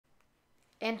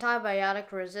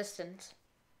Antibiotic resistance.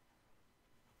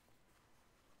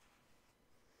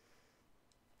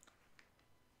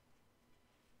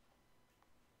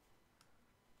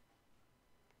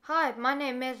 Hi, my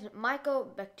name is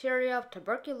Mycobacteria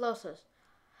tuberculosis.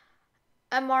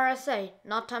 MRSA,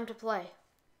 not time to play.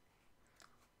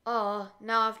 Oh,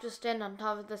 now I have to stand on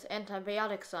top of this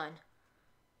antibiotic sign.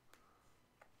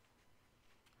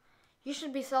 You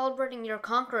should be celebrating your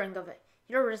conquering of it.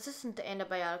 You're resistant to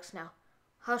antibiotics now.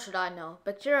 How should I know?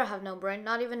 Bacteria have no brain,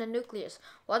 not even a nucleus.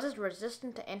 What does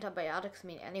resistant to antibiotics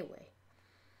mean anyway?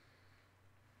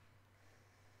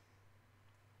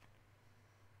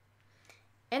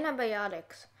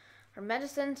 Antibiotics are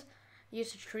medicines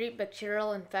used to treat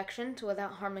bacterial infections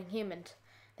without harming humans.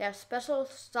 They have special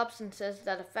substances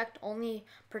that affect only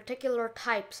particular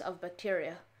types of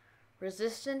bacteria.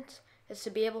 Resistance is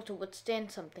to be able to withstand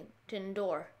something, to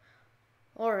endure.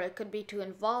 Or it could be to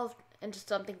evolve into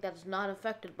something that is not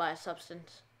affected by a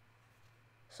substance.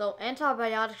 So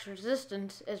antibiotic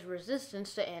resistance is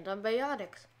resistance to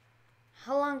antibiotics.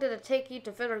 How long did it take you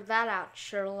to figure that out,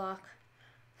 Sherlock?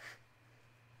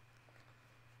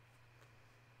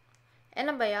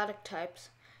 Antibiotic types.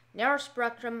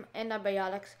 Narrow-spectrum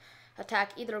antibiotics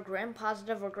attack either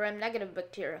gram-positive or gram-negative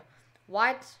bacteria.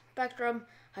 Wide-spectrum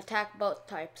attack both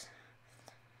types.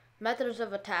 Methods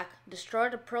of attack. Destroy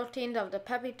the proteins of the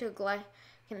peptidoglycan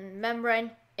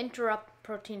membrane, interrupt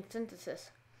protein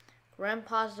synthesis.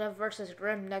 Gram-positive versus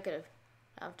gram-negative.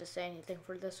 I don't have to say anything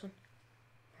for this one.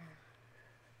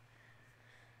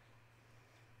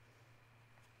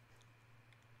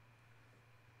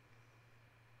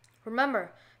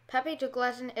 Remember,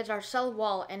 peptidoglycan is our cell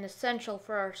wall and essential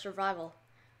for our survival.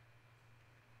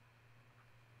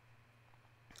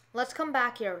 Let's come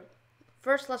back here.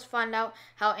 First, let's find out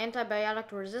how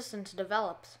antibiotic resistance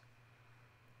develops.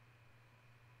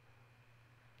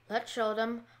 Let's show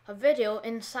them a video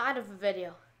inside of a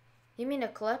video. You mean a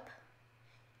clip?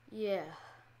 Yeah.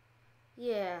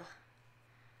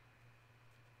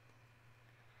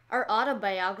 Our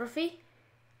autobiography?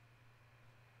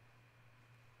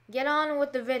 Get on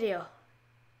with the video.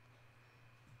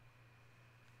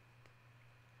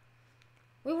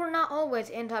 We were not always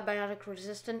antibiotic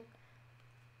resistant.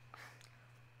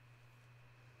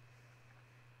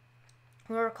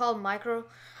 We were called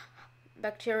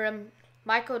Mycobacterium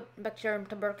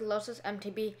tuberculosis,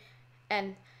 MTB,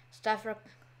 and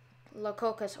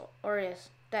Staphylococcus aureus,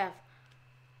 staph.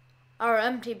 Our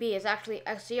MTB is actually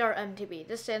XCR-MTB.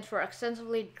 This stands for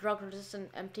extensively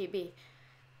drug-resistant MTB.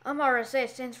 MRSA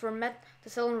stands for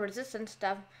methicillin-resistant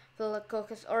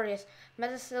Staphylococcus aureus.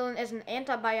 Methicillin is an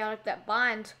antibiotic that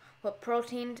binds with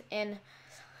proteins in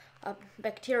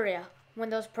bacteria.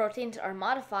 When those proteins are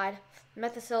modified,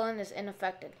 methicillin is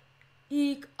ineffective.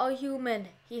 Eek, a human.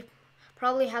 He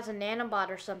probably has a nanobot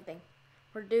or something.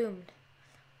 We're doomed.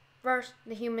 First,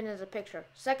 the human is a picture.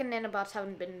 Second, nanobots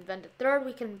haven't been invented. Third,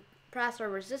 we can pass our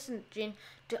resistant gene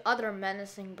to other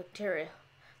menacing bacteria.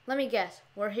 Let me guess,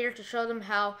 we're here to show them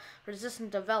how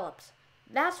resistance develops.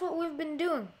 That's what we've been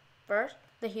doing. First,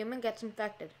 the human gets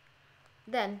infected.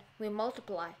 Then, we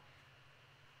multiply.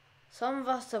 Some of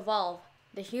us evolve.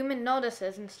 The human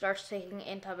notices and starts taking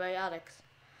antibiotics.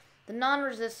 The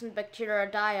non-resistant bacteria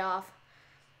die off,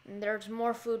 and there's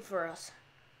more food for us.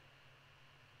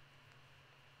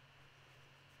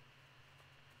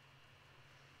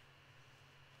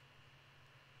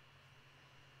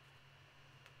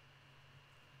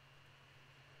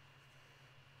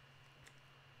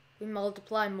 We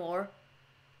multiply more.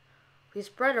 We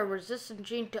spread our resistant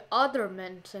gene to other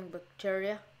menacing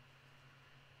bacteria.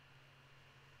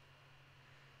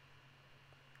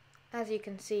 As you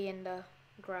can see in the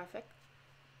graphic.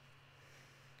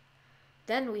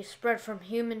 Then we spread from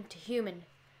human to human.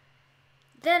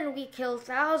 Then we kill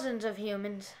thousands of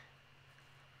humans.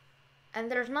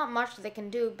 And there's not much they can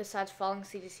do besides following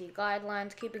CDC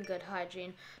guidelines, keeping good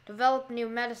hygiene, develop new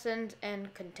medicines,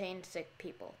 and contain sick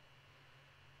people.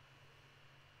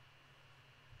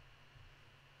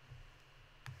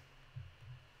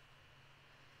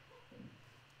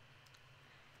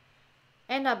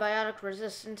 Antibiotic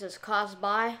resistance is caused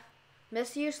by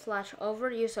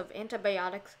misuse/overuse of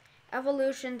antibiotics,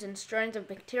 evolutions in strains of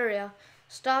bacteria,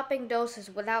 stopping doses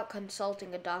without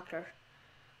consulting a doctor.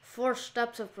 4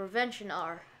 steps of prevention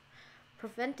are: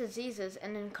 prevent diseases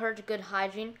and encourage good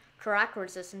hygiene, track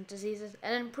resistant diseases,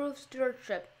 and improve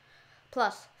stewardship,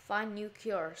 plus find new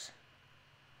cures.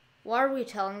 Why are we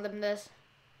telling them this?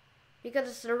 Because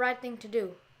it's the right thing to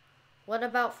do. What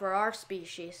about for our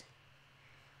species?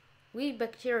 We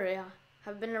bacteria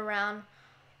have been around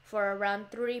for around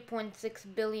 3.6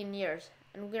 billion years,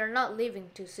 and we are not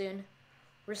leaving too soon.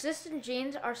 Resistant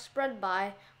genes are spread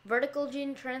by vertical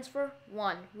gene transfer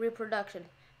 1. Reproduction.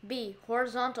 B.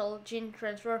 Horizontal gene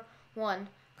transfer 1.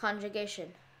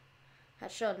 Conjugation.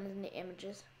 As shown in the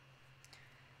images.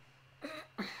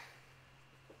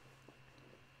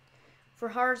 For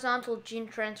horizontal gene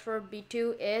transfer,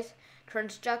 B2 is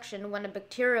transduction, when a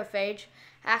bacteriophage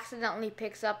accidentally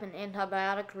picks up an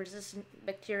antibiotic-resistant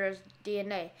bacteria's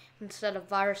DNA instead of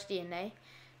virus DNA.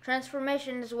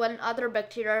 Transformation is when other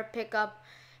bacteria pick up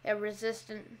a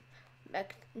resistant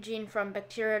gene from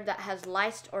bacteria that has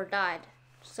lysed or died,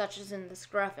 such as in this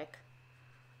graphic.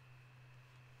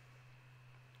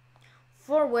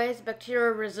 4 ways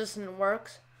bacteria resistance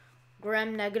works.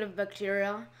 Gram-negative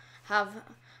bacteria have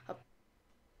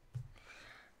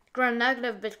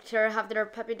their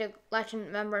peptide glycan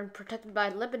membrane protected by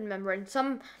a lipid membrane.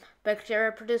 Some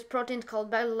bacteria produce proteins called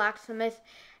beta-lactamase.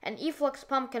 An efflux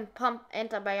pump can pump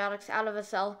antibiotics out of a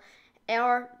cell,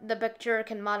 or the bacteria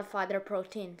can modify their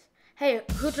proteins. Hey,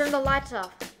 who turned the lights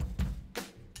off?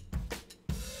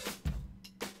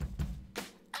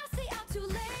 I say I'm too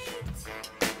late.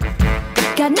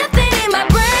 Got nothing in my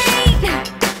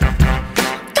brain.